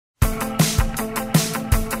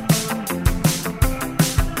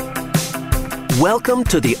Welcome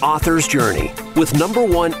to The Author's Journey with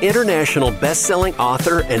 #1 international best-selling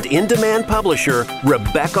author and in-demand publisher,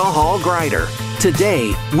 Rebecca Hall Greider.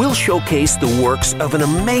 Today, we'll showcase the works of an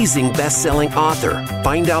amazing best-selling author,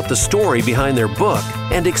 find out the story behind their book,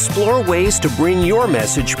 and explore ways to bring your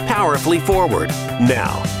message powerfully forward.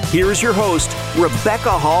 Now, here's your host, Rebecca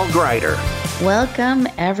Hall Greider. Welcome,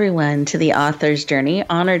 everyone, to The Author's Journey.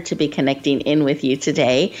 Honored to be connecting in with you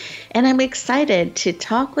today. And I'm excited to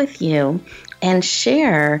talk with you and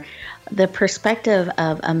share the perspective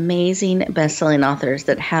of amazing best-selling authors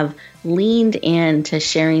that have leaned into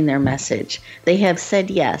sharing their message. They have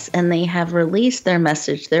said yes, and they have released their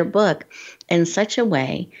message, their book, in such a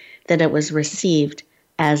way that it was received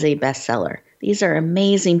as a bestseller. These are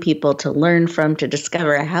amazing people to learn from, to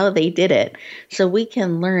discover how they did it, so we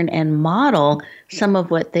can learn and model some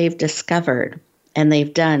of what they've discovered and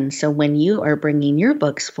they've done. So when you are bringing your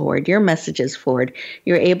books forward, your messages forward,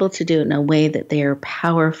 you're able to do it in a way that they are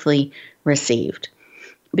powerfully received.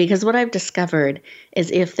 Because what I've discovered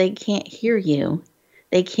is if they can't hear you,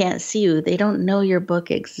 they can't see you, they don't know your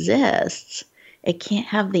book exists, it can't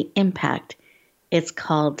have the impact it's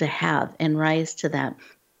called to have and rise to that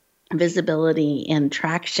visibility and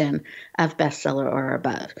traction of bestseller or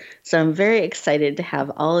above. So I'm very excited to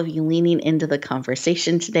have all of you leaning into the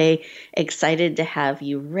conversation today, excited to have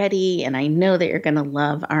you ready, and I know that you're going to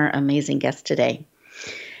love our amazing guest today.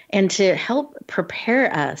 And to help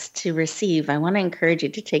prepare us to receive, I want to encourage you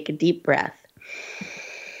to take a deep breath.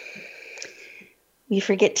 We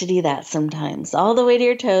forget to do that sometimes, all the way to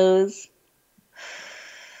your toes,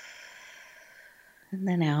 and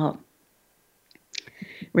then out.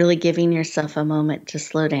 Really giving yourself a moment to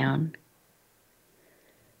slow down,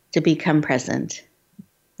 to become present.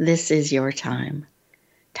 This is your time.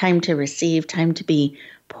 Time to receive, time to be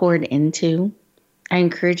poured into. I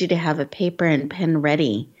encourage you to have a paper and pen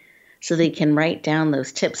ready so that you can write down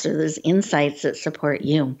those tips or those insights that support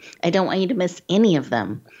you. I don't want you to miss any of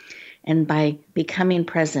them. And by becoming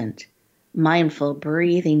present, mindful,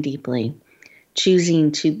 breathing deeply,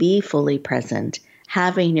 choosing to be fully present,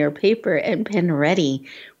 having your paper and pen ready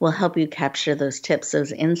will help you capture those tips,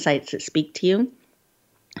 those insights that speak to you,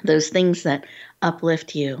 those things that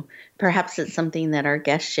uplift you. Perhaps it's something that our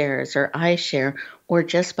guest shares or I share, or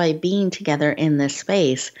just by being together in this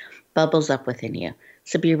space bubbles up within you.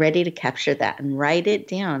 So be ready to capture that and write it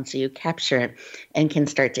down so you capture it and can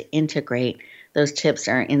start to integrate those tips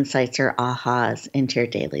or insights or ahas into your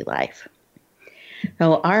daily life.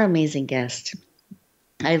 So our amazing guest,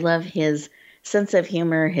 I love his sense of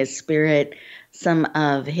humor, his spirit, some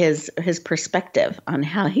of his perspective on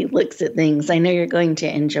how he looks at things. I know you're going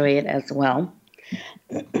to enjoy it as well.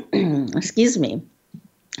 Excuse me.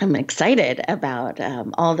 I'm excited about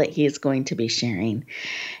all that he's going to be sharing.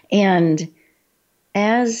 And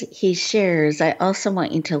as he shares, I also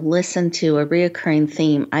want you to listen to a reoccurring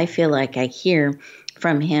theme I feel like I hear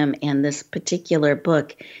from him and this particular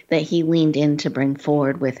book that he leaned in to bring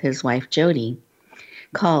forward with his wife, Jody,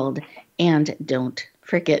 called And Don't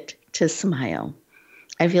Forget to Smile.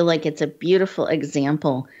 I feel like it's a beautiful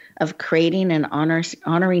example of creating and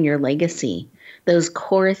honoring your legacy, those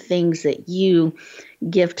core things that you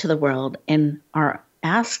give to the world and are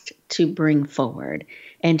asked to bring forward,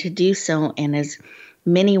 and to do so in as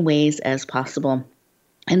many ways as possible.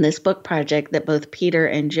 In this book project that both Peter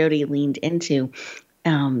and Jody leaned into,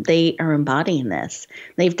 they are embodying this.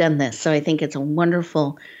 They've done this. So I think it's a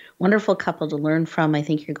wonderful couple to learn from. I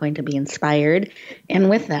think you're going to be inspired. And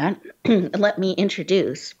with that, let me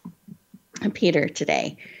introduce Peter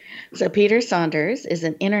today. So Peter Saunders is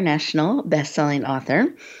an international best-selling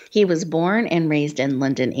author. He was born and raised in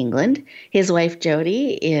London, England. His wife,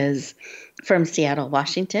 Jody, is from Seattle,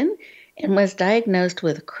 Washington, and was diagnosed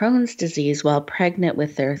with Crohn's disease while pregnant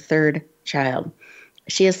with their third child.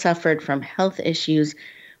 She has suffered from health issues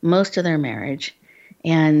most of their marriage,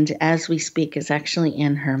 and as we speak is actually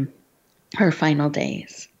in her final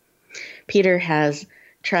days. Peter has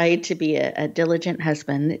tried to be a diligent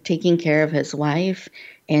husband, taking care of his wife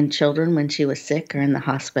and children when she was sick or in the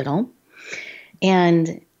hospital.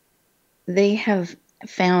 And they have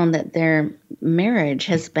found that their marriage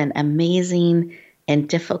has been amazing and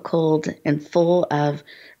difficult and full of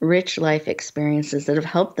rich life experiences that have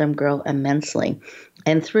helped them grow immensely.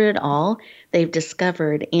 And through it all, they've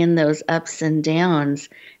discovered in those ups and downs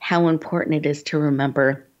how important it is to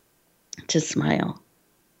remember to smile,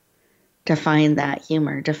 to find that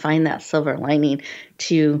humor, to find that silver lining,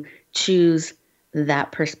 to choose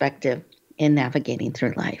that perspective in navigating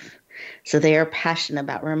through life. So they are passionate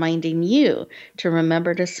about reminding you to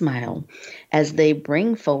remember to smile as they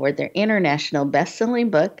bring forward their international best-selling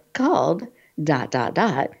book called ...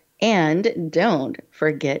 And don't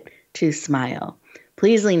forget to smile.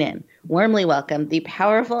 Please lean in. Warmly welcome the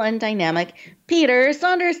powerful and dynamic Peter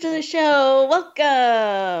Saunders to the show.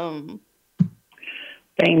 Welcome.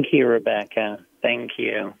 Thank you, Rebecca. Thank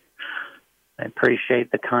you. I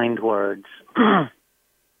appreciate the kind words.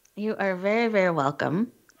 You are very, very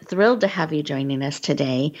welcome. Thrilled to have you joining us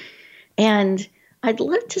today. And I'd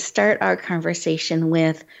love to start our conversation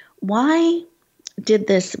with, why did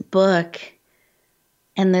this book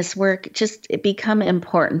and this work just become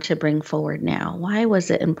important to bring forward now? Why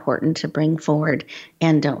was it important to bring forward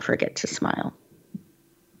And Don't Forget to Smile?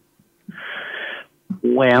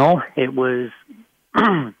 Well, it was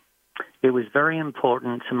very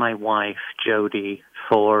important to my wife, Jody,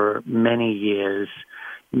 for many years,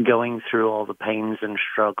 going through all the pains and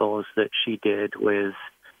struggles that she did with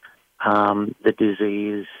the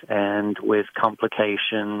disease and with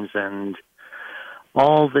complications and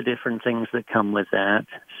all the different things that come with that.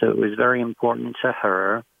 So it was very important to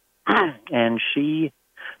her. And she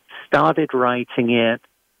started writing it,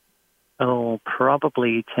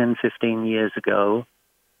 probably 10, 15 years ago.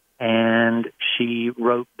 And she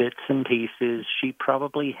wrote bits and pieces. She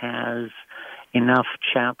probably has enough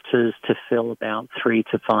chapters to fill about 3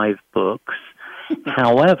 to 5 books.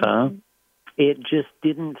 However, it just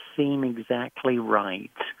didn't seem exactly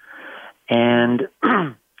right. And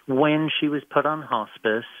when she was put on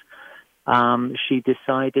hospice, she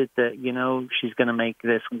decided that, she's going to make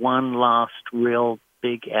this one last real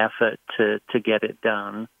big effort to get it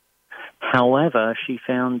done. However, she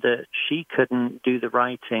found that she couldn't do the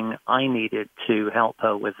writing. I needed to help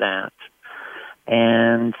her with that.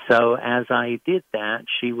 And so as I did that,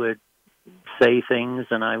 she would say things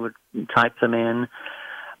and I would type them in.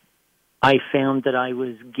 I found that I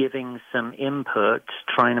was giving some input,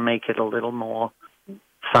 trying to make it a little more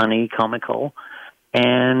funny, comical.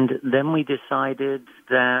 And then we decided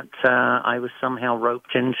that I was somehow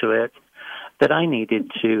roped into it, that I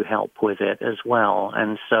needed to help with it as well.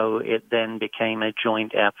 And so it then became a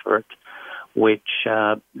joint effort, which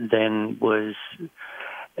then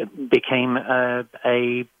became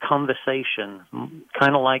a conversation,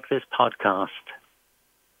 kind of like this podcast.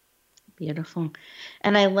 Beautiful.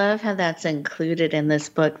 And I love how that's included in this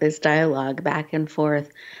book, this dialogue back and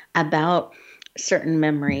forth about certain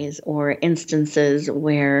memories or instances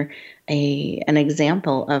where an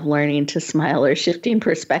example of learning to smile or shifting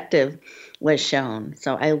perspective was shown.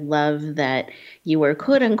 So I love that you were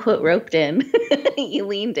quote unquote roped in. You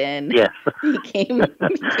leaned in, yes. became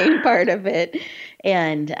part of it,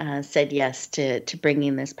 and said yes to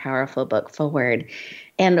bringing this powerful book forward.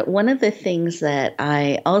 And one of the things that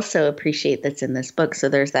I also appreciate that's in this book, so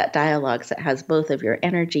there's that dialogue that has both of your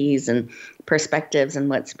energies and perspectives and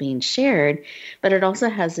what's being shared, but it also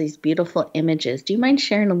has these beautiful images. Do you mind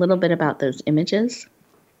sharing a little bit about those images?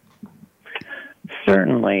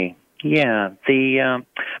 Certainly. Yeah.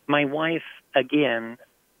 My wife, again,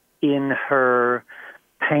 in her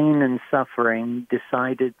pain and suffering,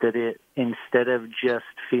 decided that instead of just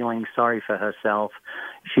feeling sorry for herself,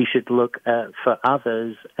 she should look for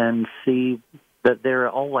others and see that there are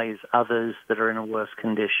always others that are in a worse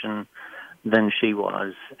condition than she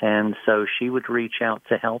was. And so she would reach out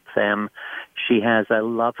to help them. She has a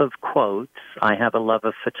love of quotes. I have a love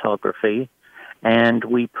of photography. And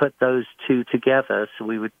we put those two together. So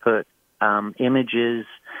we would put images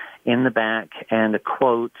in the back and a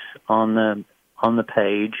quote on the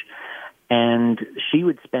page. And she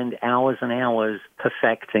would spend hours and hours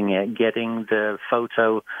perfecting it, getting the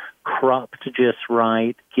photo cropped just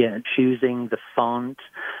right, choosing the font,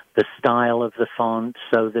 the style of the font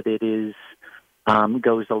so that it is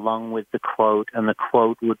goes along with the quote, and the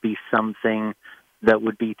quote would be something that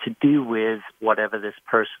would be to do with whatever this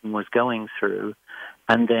person was going through.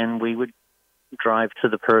 And then we would drive to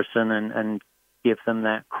the person and give them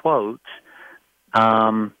that quote.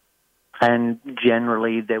 And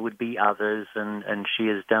generally there would be others, and she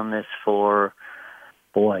has done this for,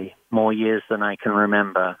 more years than I can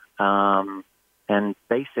remember. And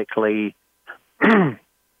basically,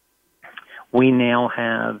 she now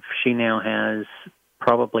has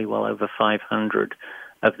probably well over 500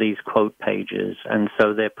 of these quote pages. And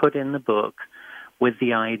so they're put in the book with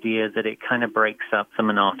the idea that it kind of breaks up the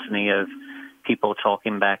monotony of people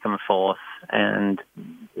talking back and forth and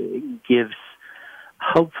gives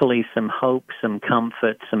hopefully some hope, some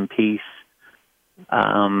comfort, some peace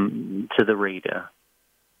to the reader.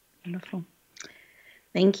 Wonderful.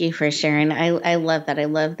 Thank you for sharing. I love that. I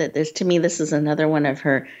love that this is another one of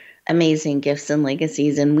her amazing gifts and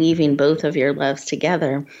legacies, and weaving both of your loves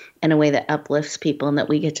together in a way that uplifts people, and that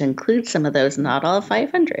we get to include some of those, not all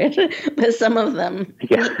 500, but some of them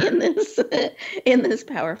in this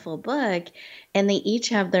powerful book. And they each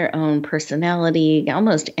have their own personality,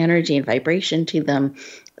 almost energy and vibration to them.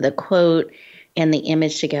 The quote and the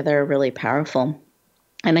image together are really powerful,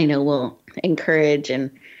 and I know will encourage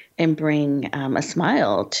and bring a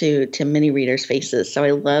smile to many readers' faces. So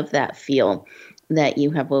I love that feel that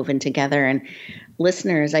you have woven together. And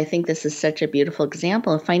listeners, I think this is such a beautiful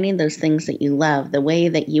example of finding those things that you love, the way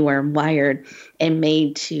that you are wired and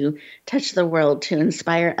made to touch the world, to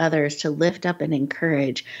inspire others, to lift up and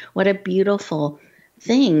encourage. What a beautiful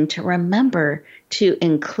thing to remember to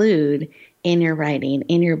include in your writing,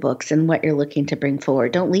 in your books, and what you're looking to bring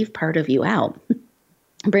forward. Don't leave part of you out.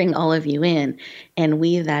 Bring all of you in and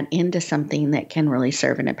weave that into something that can really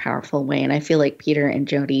serve in a powerful way. And I feel like Peter and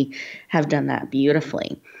Jody have done that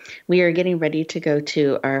beautifully. We are getting ready to go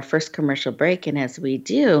to our first commercial break. And as we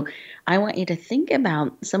do, I want you to think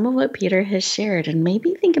about some of what Peter has shared, and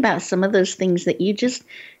maybe think about some of those things that you just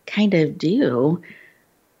kind of do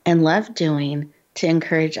and love doing to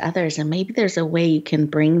encourage others. And maybe there's a way you can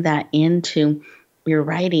bring that into your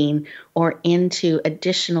writing or into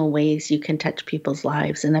additional ways you can touch people's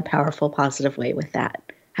lives in a powerful, positive way with that.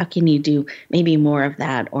 How can you do maybe more of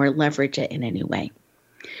that or leverage it in any way?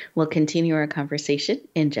 We'll continue our conversation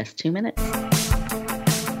in just 2 minutes.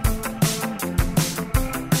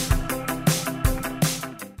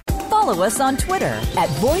 Follow us on Twitter at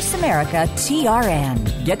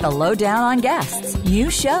VoiceAmericaTRN. Get the lowdown on guests,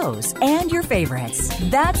 new shows, and your favorites.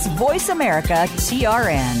 That's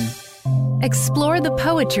VoiceAmericaTRN. Explore the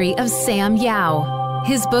poetry of Sam Yao.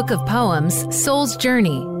 His book of poems, Soul's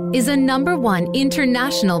Journey, is a #1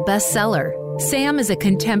 international bestseller. Sam is a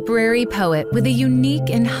contemporary poet with a unique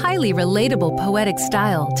and highly relatable poetic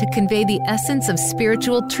style to convey the essence of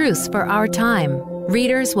spiritual truths for our time.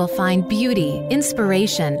 Readers will find beauty,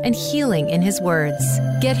 inspiration, and healing in his words.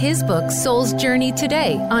 Get his book, Soul's Journey,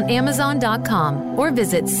 today on Amazon.com or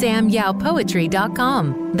visit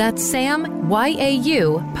SamYaoPoetry.com. That's Sam,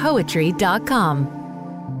 Y-A-U, Poetry.com.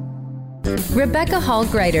 Rebecca Hall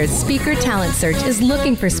Greider's Speaker Talent Search is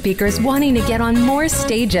looking for speakers wanting to get on more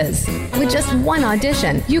stages. With just one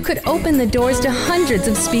audition, you could open the doors to hundreds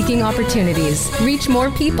of speaking opportunities, reach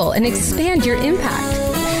more people, and expand your impact.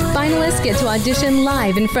 Finalists get to audition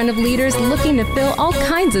live in front of leaders looking to fill all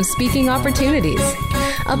kinds of speaking opportunities.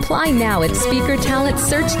 Apply now at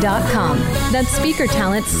SpeakerTalentSearch.com. That's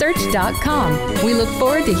SpeakerTalentSearch.com. We look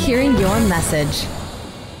forward to hearing your message.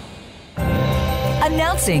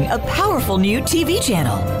 Announcing a powerful new TV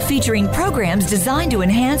channel featuring programs designed to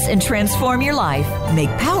enhance and transform your life. Make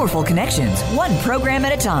powerful connections, one program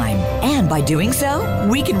at a time. And by doing so,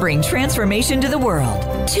 we can bring transformation to the world.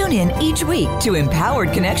 Tune in each week to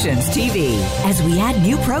Empowered Connections TV as we add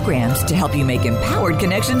new programs to help you make empowered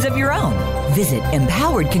connections of your own. Visit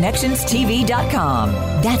EmpoweredConnectionsTV.com.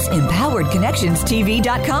 That's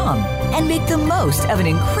EmpoweredConnectionsTV.com. And make the most of an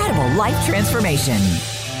incredible life transformation.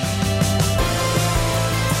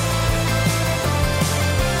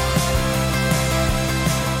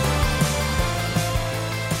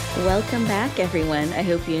 Welcome back, everyone. I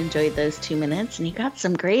hope you enjoyed those 2 minutes and you got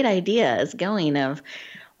some great ideas going of,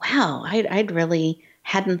 wow, I'd really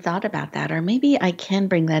hadn't thought about that, or maybe I can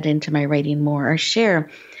bring that into my writing more or share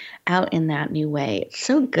out in that new way. It's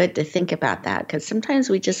so good to think about that, because sometimes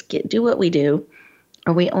we just do what we do,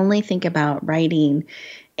 or we only think about writing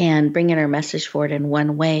and bringing our message forward in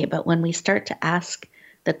one way. But when we start to ask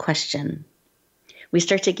the question, we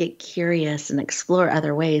start to get curious and explore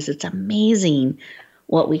other ways. It's amazing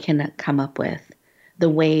what we can come up with, the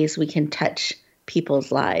ways we can touch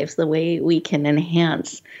people's lives, the way we can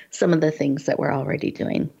enhance some of the things that we're already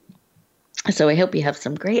doing. So I hope you have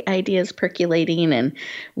some great ideas percolating and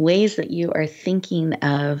ways that you are thinking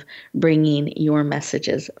of bringing your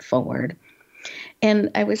messages forward.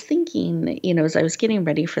 And I was thinking, as I was getting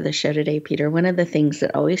ready for the show today, Peter, one of the things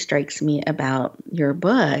that always strikes me about your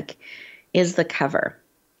book is the cover.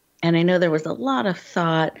 And I know there was a lot of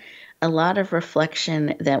thought, a lot of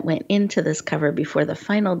reflection that went into this cover before the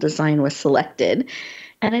final design was selected.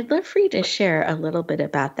 And I'd love for you to share a little bit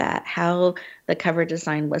about that, how the cover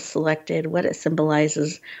design was selected, what it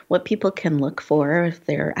symbolizes, what people can look for if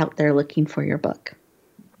they're out there looking for your book.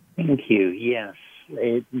 Thank you. Yes,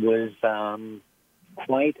 it was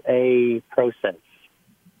quite a process.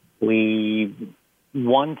 We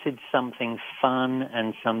wanted something fun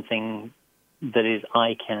and something that is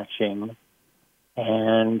eye-catching.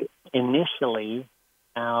 And initially,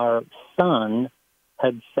 our son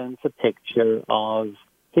had sent a picture of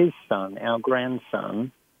his son, our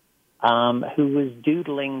grandson, who was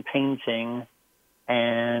doodling, painting,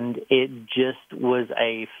 and it just was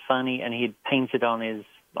a funny, and he'd painted on his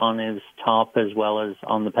top as well as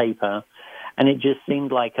on the paper, and it just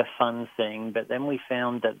seemed like a fun thing. But then we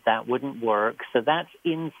found that wouldn't work, so that's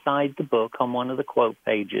inside the book on one of the quote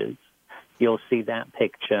pages. You'll see that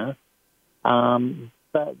picture.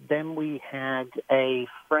 But then we had a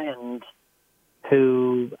friend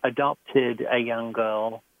who adopted a young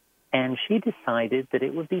girl, and she decided that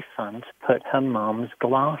it would be fun to put her mom's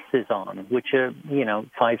glasses on, which are,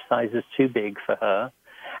 5 sizes too big for her.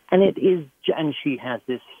 And and she has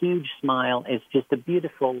this huge smile. It's just a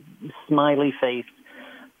beautiful, smiley-faced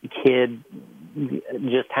kid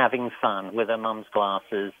just having fun with her mom's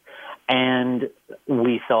glasses. And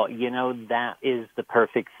we thought, that is the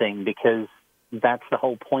perfect thing, because that's the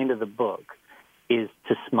whole point of the book, is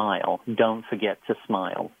to smile. Don't forget to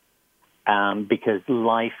smile. Because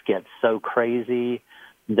life gets so crazy.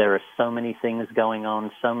 There are so many things going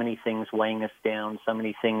on, so many things weighing us down, so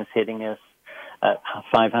many things hitting us at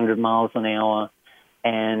 500 miles an hour,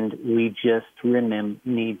 and we just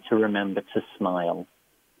need to remember to smile.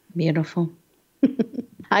 Beautiful.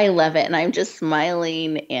 I love it, and I'm just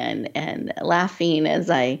smiling and laughing as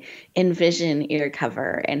I envision your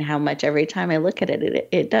cover and how much every time I look at it,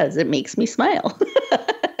 it makes me smile.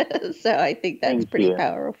 So I think that's pretty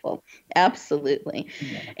powerful. Absolutely.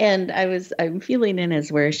 Yeah. And I'm feeling in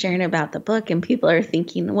as we're sharing about the book, and people are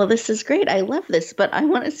thinking, well, this is great. I love this, but I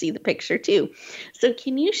want to see the picture too. So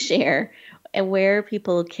can you share where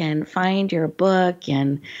people can find your book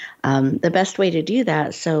and the best way to do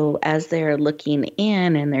that, so as they're looking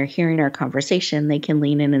in and they're hearing our conversation, they can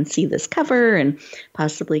lean in and see this cover and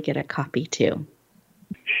possibly get a copy too?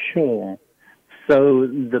 Sure. So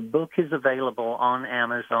the book is available on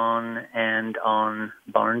Amazon and on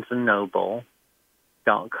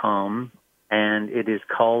BarnesandNoble.com, and it is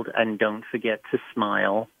called And Don't Forget to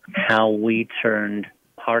Smile, How We Turned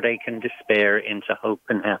Heartache and Despair into Hope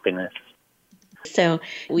and Happiness. So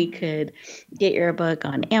we could get your book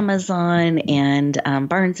on Amazon and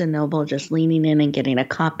Barnes & Noble, just leaning in and getting a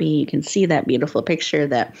copy. You can see that beautiful picture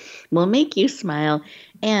that will make you smile.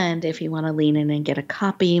 And if you want to lean in and get a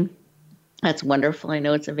copy, that's wonderful. I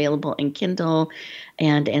know it's available in Kindle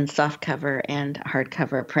and in softcover and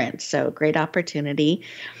hardcover print. So great opportunity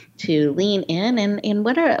to lean in. And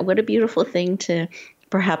what a beautiful thing to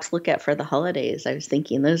perhaps look at for the holidays. I was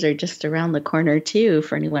thinking those are just around the corner too,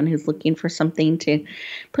 for anyone who's looking for something to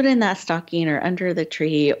put in that stocking or under the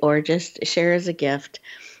tree, or just share as a gift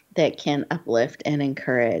that can uplift and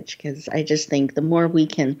encourage. Because I just think the more we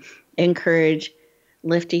can encourage,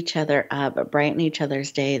 lift each other up, brighten each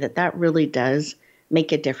other's day, that really does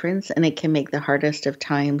make a difference, and it can make the hardest of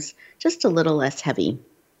times just a little less heavy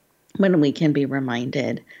when we can be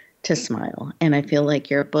reminded to smile. And I feel like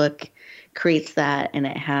your book creates that, and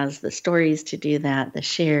it has the stories to do that, the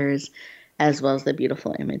shares, as well as the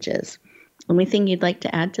beautiful images. Anything you'd like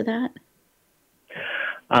to add to that?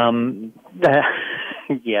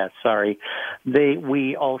 Yeah, sorry.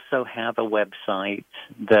 We also have a website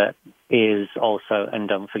that is also, and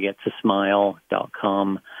don't forget to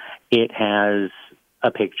smile.com. It has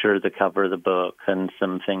a picture of the cover of the book and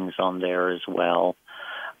some things on there as well.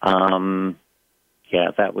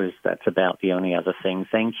 Yeah, that's about the only other thing.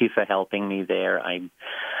 Thank you for helping me there. I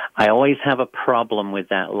always have a problem with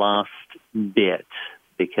that last bit,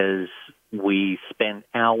 because we spent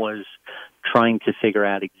hours trying to figure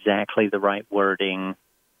out exactly the right wording,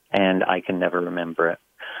 and I can never remember it.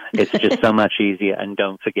 It's just so much easier, and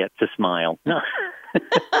don't forget to smile.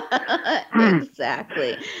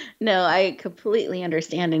 Exactly. No, I completely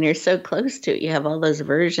understand, and you're so close to it. You have all those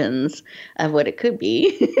versions of what it could be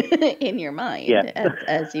in your mind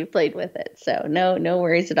as you played with it. So no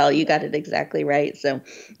worries at all. You got it exactly right. So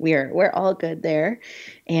we're all good there,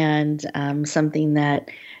 and something that,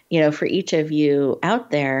 for each of you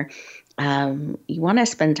out there, you want to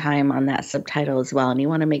spend time on that subtitle as well, and you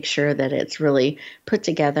want to make sure that it's really put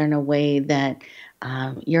together in a way that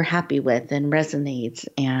you're happy with and resonates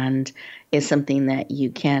and is something that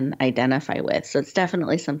you can identify with. So it's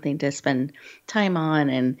definitely something to spend time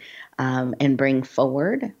on and bring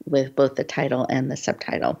forward with both the title and the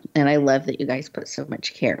subtitle. And I love that you guys put so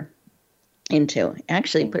much care into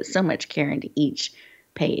each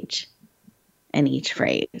page and each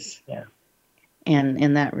phrase. Yeah.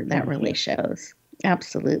 And that really shows.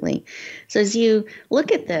 Absolutely. So as you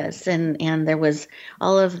look at this, and there was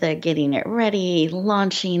all of the getting it ready,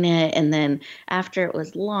 launching it, and then after it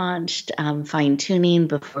was launched, fine-tuning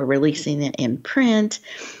before releasing it in print,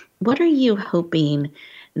 what are you hoping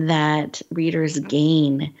that readers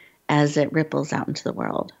gain as it ripples out into the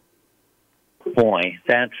world? Boy,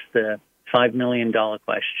 that's the $5 million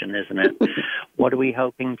question, isn't it? What are we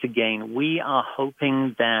hoping to gain? We are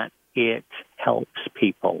hoping that it helps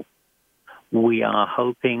people. We are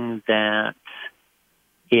hoping that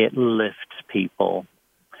it lifts people.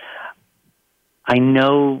 I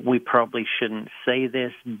know we probably shouldn't say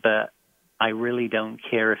this, but I really don't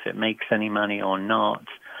care if it makes any money or not.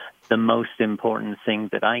 The most important thing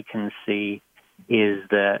that I can see is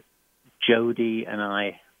that Jody and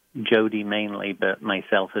I, Jody mainly, but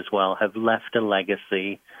myself as well, have left a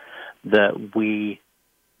legacy that we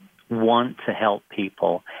want to help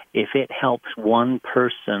people. If it helps one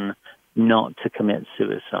person not to commit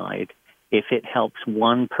suicide, if it helps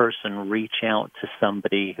one person reach out to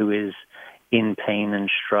somebody who is in pain and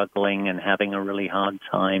struggling and having a really hard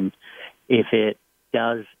time, if it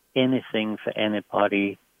does anything for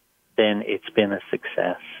anybody, then it's been a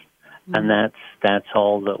success. Mm-hmm. And that's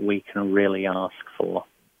all that we can really ask for.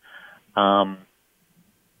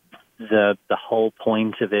 The whole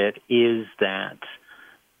point of it is that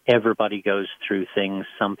everybody goes through things.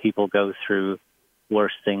 Some people go through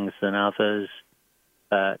worse things than others,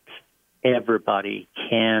 but everybody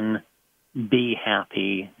can be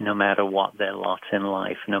happy no matter what their lot in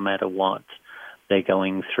life, no matter what they're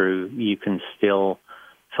going through. You can still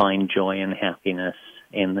find joy and happiness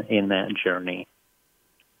in that journey.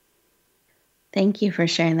 Thank you for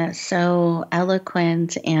sharing that. So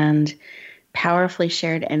eloquent and powerfully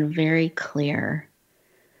shared and very clear.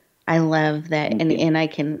 I love that. And I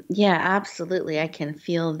can, yeah, absolutely. I can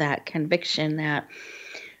feel that conviction, that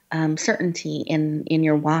certainty in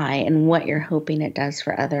your why and what you're hoping it does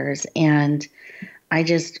for others. And I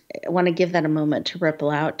just want to give that a moment to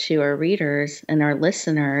ripple out to our readers and our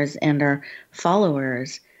listeners and our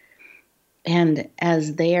followers. And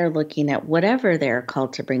as they are looking at whatever they're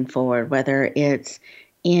called to bring forward, whether it's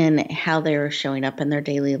in how they're showing up in their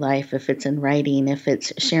daily life, if it's in writing, if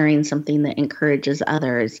it's sharing something that encourages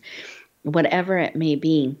others, whatever it may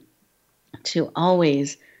be, to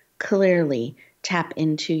always clearly tap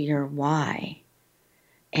into your why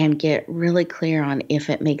and get really clear on if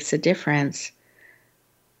it makes a difference,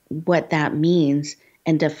 what that means,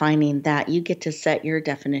 and defining that. You get to set your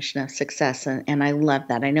definition of success. And I love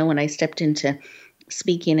that. I know when I stepped into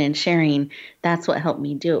speaking and sharing, that's what helped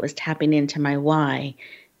me do it, was tapping into my why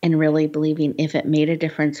and really believing if it made a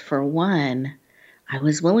difference for one, I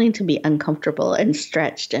was willing to be uncomfortable and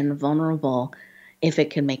stretched and vulnerable if it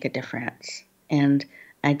could make a difference. And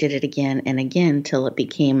I did it again and again till it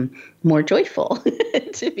became more joyful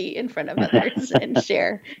to be in front of others and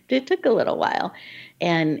share. It took a little while.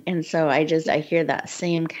 And so I hear that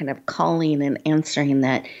same kind of calling and answering,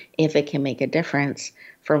 that if it can make a difference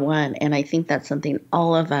for one. And I think that's something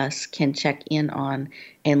all of us can check in on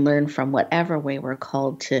and learn from, whatever way we're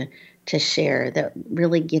called to share, that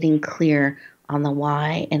really getting clear on the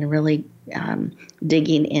why and really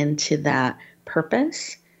digging into that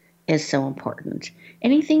purpose is so important.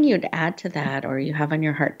 Anything you'd add to that, or you have on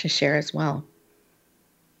your heart to share as well?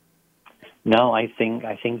 No, I think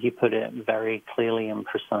you put it very clearly and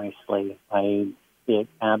precisely. It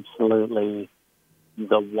absolutely,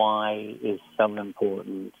 the why is so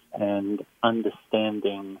important, and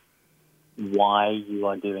understanding why you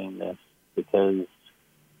are doing this, because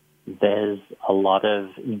there's a lot of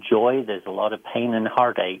joy, there's a lot of pain and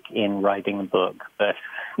heartache in writing a book, but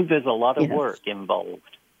there's a lot of work involved.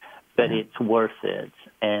 But it's worth it,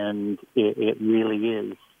 and it really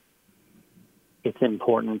is. It's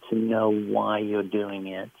important to know why you're doing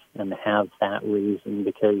it and have that reason,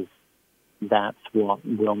 because that's what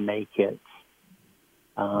will make it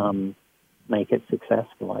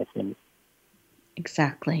successful, I think.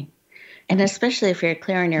 Exactly. And especially if you're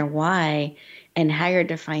clear on your why and how you're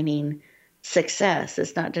defining success,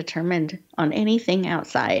 it's not determined on anything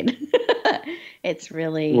outside. It's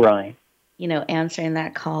really right. Answering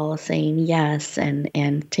that call, saying yes,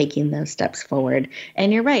 and taking those steps forward.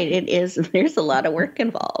 And you're right, there's a lot of work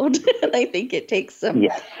involved. And I think it takes some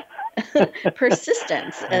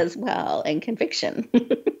persistence as well, and conviction.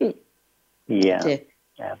 To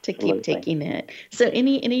keep taking it. So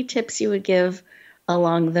any tips you would give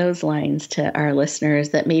along those lines to our listeners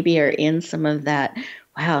that maybe are in some of that,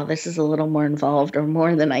 wow, this is a little more involved or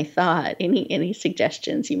more than I thought? Any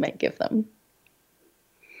suggestions you might give them?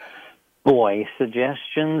 Boy,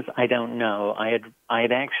 suggestions, I don't know. I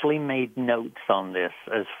had actually made notes on this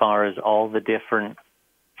as far as all the different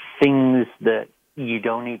things that you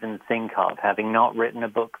don't even think of. Having not written a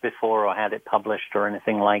book before or had it published or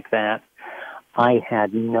anything like that, I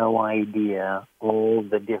had no idea all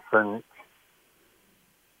the different,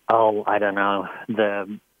 I don't know,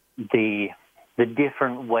 the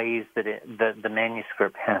different ways that the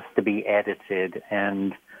manuscript has to be edited,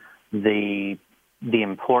 and the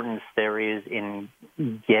importance there is in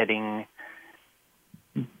getting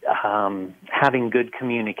having good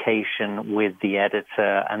communication with the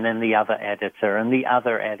editor, and then the other editor, and the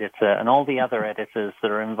other editor, and all the other editors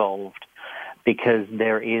that are involved, because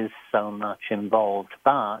there is so much involved.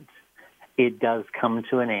 But it does come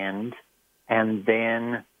to an end, and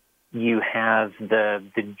then you have the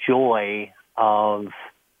joy of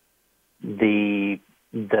the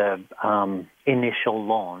initial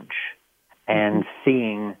launch, and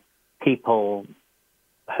seeing people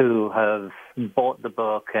who have bought the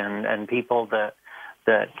book, and people that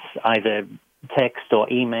either text or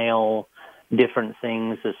email different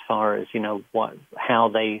things as far as, how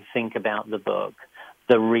they think about the book.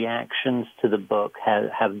 The reactions to the book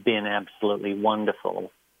have been absolutely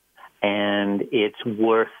wonderful, and it's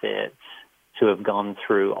worth it to have gone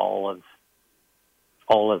through all of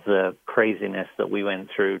the craziness that we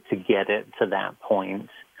went through to get it to that point.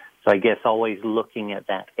 So I guess always looking at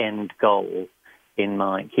that end goal in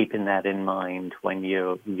mind, keeping that in mind when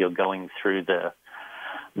you're going through the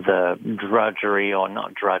drudgery, or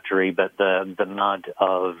not drudgery, but the mud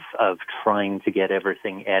of trying to get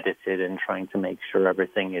everything edited and trying to make sure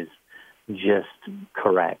everything is just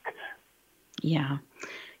correct. Yeah.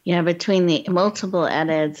 Yeah, between the multiple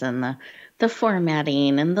edits and the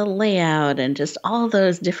formatting and the layout and just all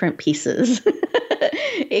those different pieces,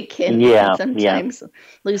 it can sometimes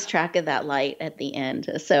lose track of that light at the end.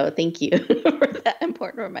 So thank you for that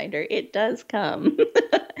important reminder. It does come,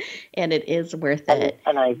 and it is worth it.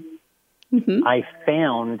 And I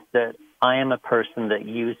found that I am a person that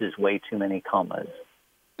uses way too many commas.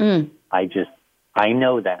 I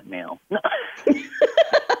know that now.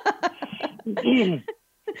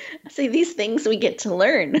 See, these things we get to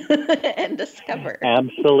learn and discover.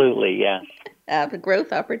 Absolutely, yeah. A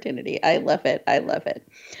growth opportunity. I love it. I love it.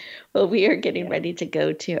 Well, we are getting ready to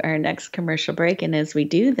go to our next commercial break. And as we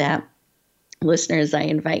do that, listeners, I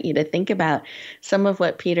invite you to think about some of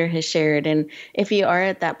what Peter has shared. And if you are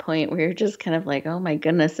at that point where you're just kind of like, oh my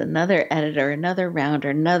goodness, another editor, another round,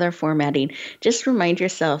 or another formatting, just remind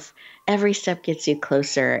yourself every step gets you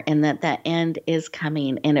closer, and that end is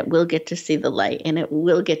coming, and it will get to see the light, and it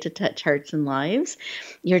will get to touch hearts and lives.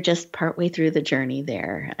 You're just partway through the journey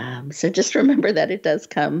there. So just remember that it does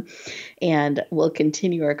come, and we'll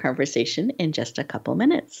continue our conversation in just a couple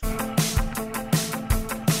minutes.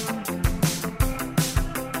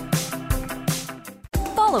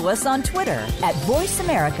 Follow us on Twitter at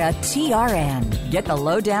VoiceAmericaTRN. Get the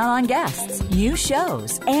lowdown on guests, new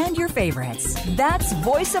shows, and your favorites. That's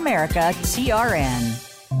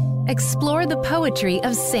VoiceAmericaTRN. Explore the poetry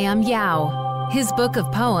of Sam Yao. His book of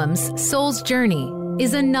poems, Soul's Journey,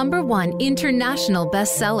 is a #1 international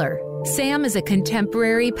bestseller. Sam is a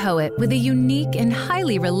contemporary poet with a unique and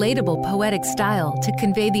highly relatable poetic style to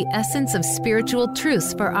convey the essence of spiritual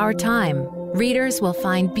truths for our time. Readers will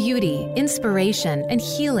find beauty, inspiration, and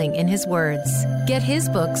healing in his words. Get his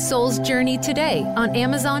book, Soul's Journey, today on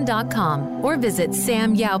Amazon.com or visit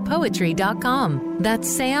SamYaoPoetry.com. That's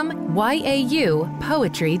Sam, Y-A-U,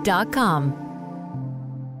 Poetry.com.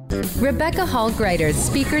 Rebecca Hall Greider's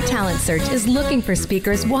Speaker Talent Search is looking for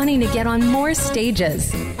speakers wanting to get on more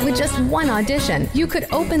stages. With just one audition, you could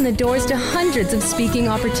open the doors to hundreds of speaking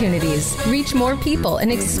opportunities, reach more people,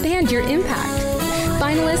 and expand your impact.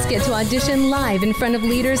 Finalists get to audition live in front of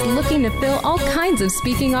leaders looking to fill all kinds of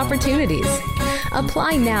speaking opportunities.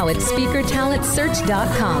 Apply now at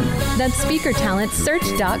SpeakerTalentSearch.com. That's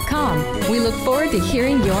SpeakerTalentSearch.com. We look forward to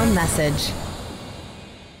hearing your message.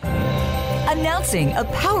 Announcing a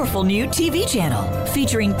powerful new TV channel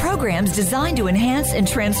featuring programs designed to enhance and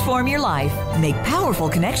transform your life. Make powerful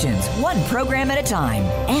connections, one program at a time.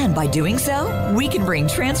 And by doing so, we can bring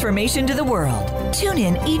transformation to the world. Tune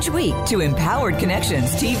in each week to Empowered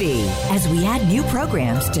Connections TV as we add new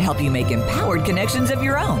programs to help you make empowered connections of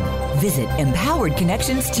your own. Visit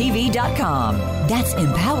EmpoweredConnectionsTV.com. That's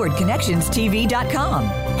EmpoweredConnectionsTV.com.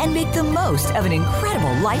 And make the most of an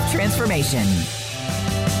incredible life transformation.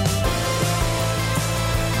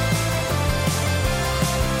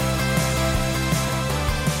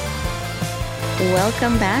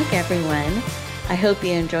 Welcome back, everyone. I hope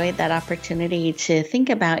you enjoyed that opportunity to think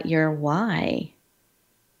about your why.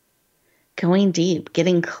 Going deep,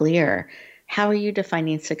 getting clear. How are you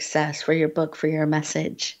defining success for your book, for your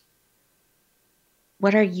message?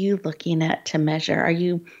 What are you looking at to measure? Are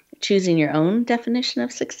you choosing your own definition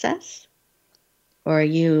of success? Or are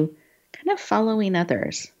you kind of following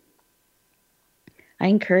others? I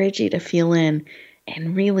encourage you to feel in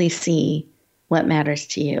and really see what matters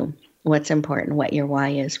to you. What's important, what your why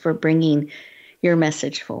is for bringing your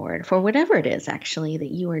message forward for whatever it is actually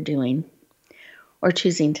that you are doing or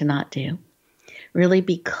choosing to not do. Really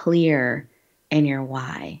be clear in your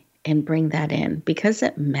why and bring that in because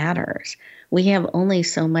it matters. We have only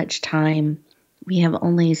so much time. We have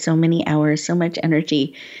only so many hours, so much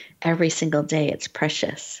energy every single day. It's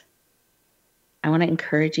precious. I want to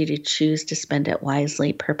encourage you to choose to spend it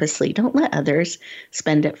wisely, purposely. Don't let others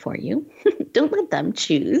spend it for you. Don't let them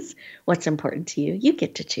choose what's important to you. You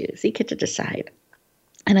get to choose. You get to decide.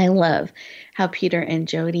 And I love how Peter and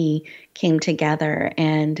Jody came together,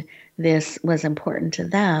 and this was important to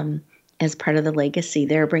them as part of the legacy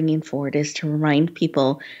they're bringing forward, is to remind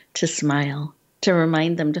people to smile, to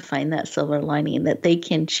remind them to find that silver lining, that they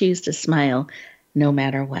can choose to smile no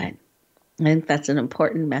matter what. I think that's an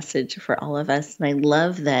important message for all of us. And I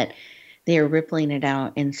love that they are rippling it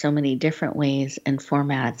out in so many different ways and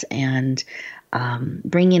formats and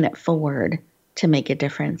bringing it forward to make a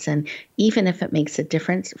difference. And even if it makes a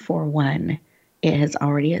difference for one, it has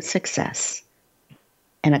already a success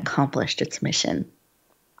and accomplished its mission.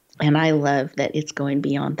 And I love that it's going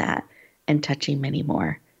beyond that and touching many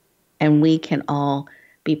more. And we can all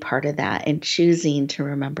be part of that and choosing to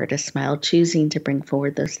remember to smile, choosing to bring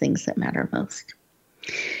forward those things that matter most.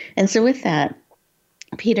 And so with that,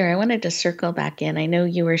 Peter, I wanted to circle back in. I know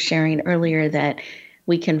you were sharing earlier that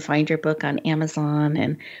we can find your book on Amazon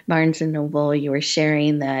and Barnes & Noble. You were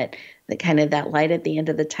sharing that the kind of that light at the end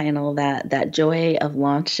of the tunnel, that joy of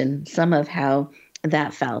launch and some of how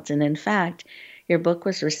that felt. And in fact, your book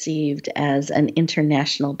was received as an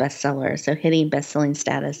international bestseller, so hitting bestselling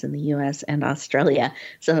status in the U.S. and Australia.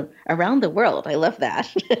 So around the world, I love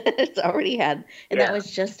that. It's already had, and that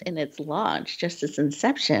was just in its launch, just its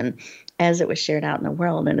inception, as it was shared out in the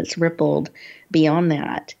world, and it's rippled beyond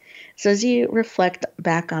that. So as you reflect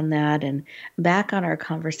back on that and back on our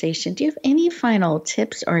conversation, do you have any final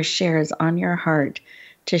tips or shares on your heart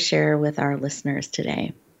to share with our listeners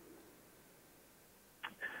today?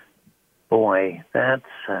 Boy, that's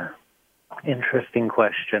an interesting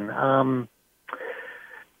question.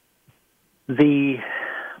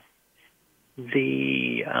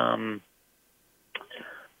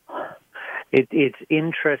 It's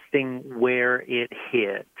interesting where it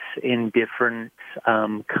hits in different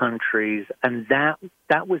countries, and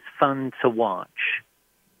that was fun to watch.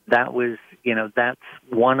 That was, that's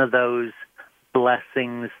one of those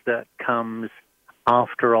blessings that comes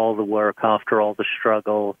after all the work, after all the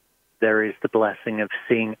struggle. There is the blessing of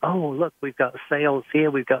seeing, oh, look, we've got sales here,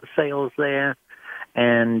 we've got sales there,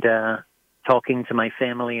 and talking to my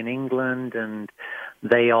family in England, and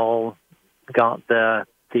they all got the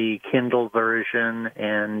Kindle version,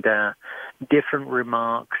 and different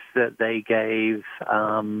remarks that they gave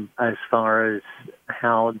as far as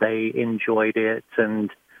how they enjoyed it, and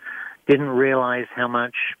didn't realize how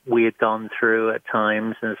much we had gone through at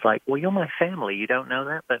times. And it's like, well, you're my family. You don't know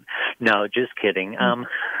that? But no, just kidding.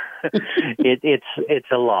 It's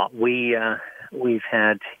a lot. We've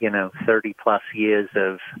had 30 plus years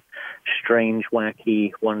of strange,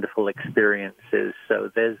 wacky, wonderful experiences. So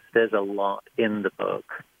there's a lot in the book,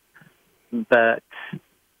 but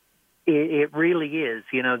it really is.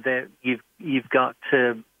 That you've got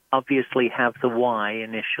to obviously have the why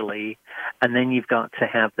initially, and then you've got to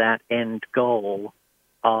have that end goal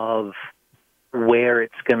of where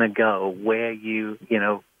it's going to go, where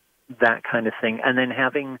that kind of thing, and then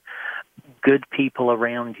having good people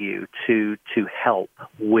around you to help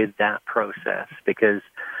with that process, because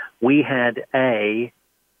we had A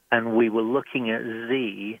and we were looking at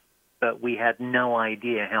Z, but we had no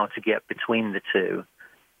idea how to get between the two.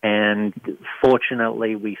 And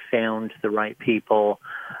fortunately, we found the right people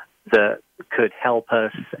that could help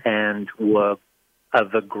us and were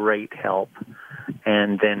of a great help,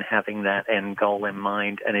 and then having that end goal in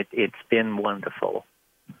mind, and it's been wonderful.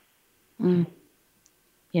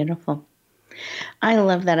 Beautiful. I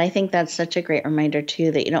love that. I think that's such a great reminder,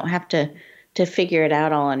 too, that you don't have to figure it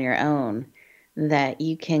out all on your own, that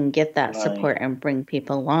you can get that support and bring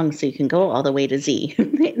people along so you can go all the way to Z.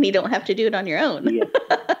 And you don't have to do it on your own. Yeah.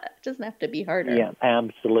 It doesn't have to be harder. Yeah,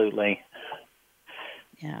 absolutely.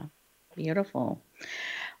 Yeah, beautiful.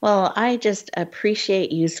 Well, I just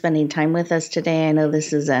appreciate you spending time with us today. I know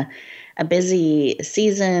this is a busy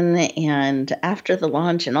season, and after the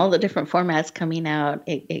launch and all the different formats coming out,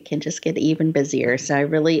 it can just get even busier. So I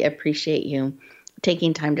really appreciate you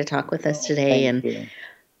taking time to talk with us today. Thank you.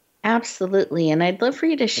 Absolutely. And I'd love for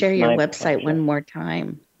you to share your website one more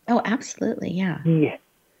time. Oh, absolutely. Yeah.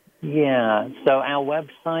 Yeah. So our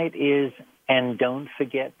website is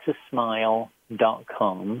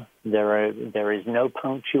anddon'tforgettosmile.com. There is no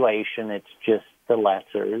punctuation. It's just the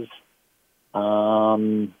letters.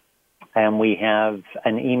 And we have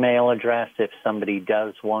an email address if somebody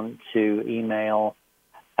does want to email,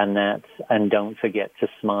 and don't forget to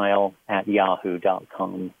smile at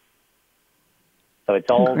yahoo.com. So it's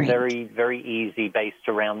all very, very easy based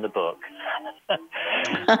around the book.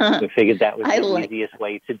 We figured that was the easiest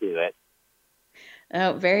way to do it.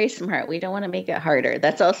 Oh, very smart. We don't want to make it harder.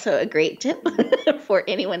 That's also a great tip for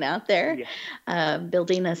anyone out there. Yeah.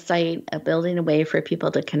 Building a site, building a way for people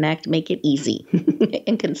to connect, make it easy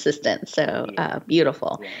and consistent. So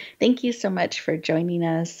beautiful. Yeah. Thank you so much for joining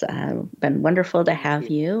us. Been wonderful to have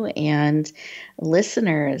you. And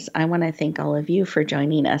listeners, I want to thank all of you for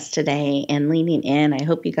joining us today and leaning in. I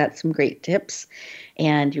hope you got some great tips.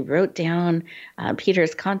 And you wrote down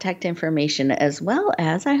Peter's contact information, as well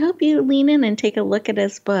as I hope you lean in and take a look at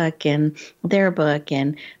his book and their book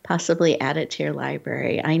and possibly add it to your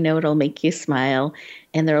library. I know it'll make you smile,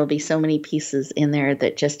 and there will be so many pieces in there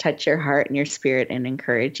that just touch your heart and your spirit and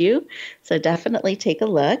encourage you. So definitely take a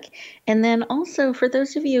look. And then also for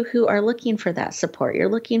those of you who are looking for that support, you're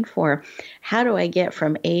looking for, how do I get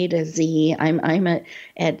from A to Z? I'm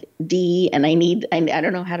at D and I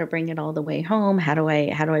don't know how to bring it all the way home. How do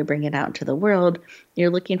I bring it out into the world? You're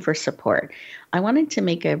looking for support. I wanted to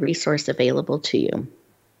make a resource available to you.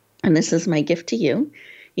 And this is my gift to you.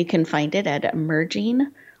 You can find it at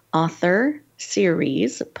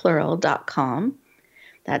emergingauthorseries.com.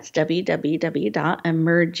 That's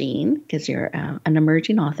www.emerging, because you're an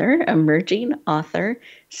emerging author,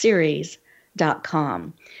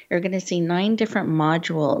 emergingauthorseries.com. You're going to see 9 different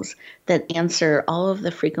modules that answer all of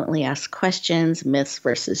the frequently asked questions, myths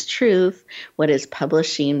versus truth, what is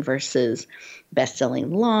publishing versus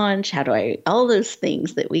best-selling launch, all those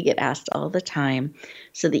things that we get asked all the time,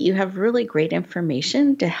 so that you have really great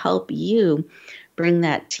information to help you bring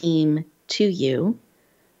that team to you,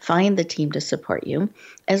 find the team to support you,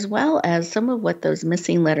 as well as some of what those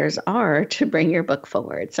missing letters are to bring your book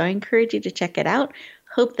forward. So I encourage you to check it out.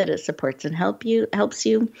 Hope that it supports and helps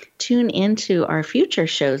you tune into our future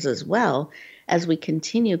shows as well, as we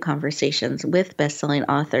continue conversations with best-selling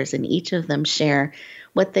authors, and each of them share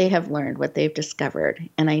what they have learned, what they've discovered,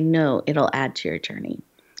 and I know it'll add to your journey.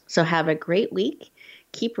 So have a great week.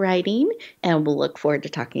 Keep writing, and we'll look forward to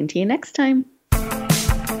talking to you next time.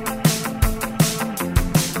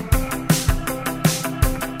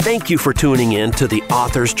 Thank you for tuning in to The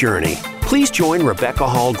Author's Journey. Please join Rebecca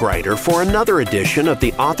Hall-Gruyter for another edition of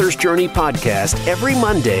the Author's Journey podcast every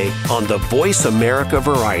Monday on the Voice America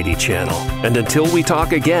Variety Channel. And until we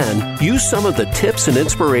talk again, use some of the tips and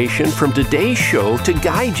inspiration from today's show to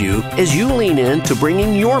guide you as you lean in to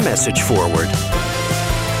bringing your message forward.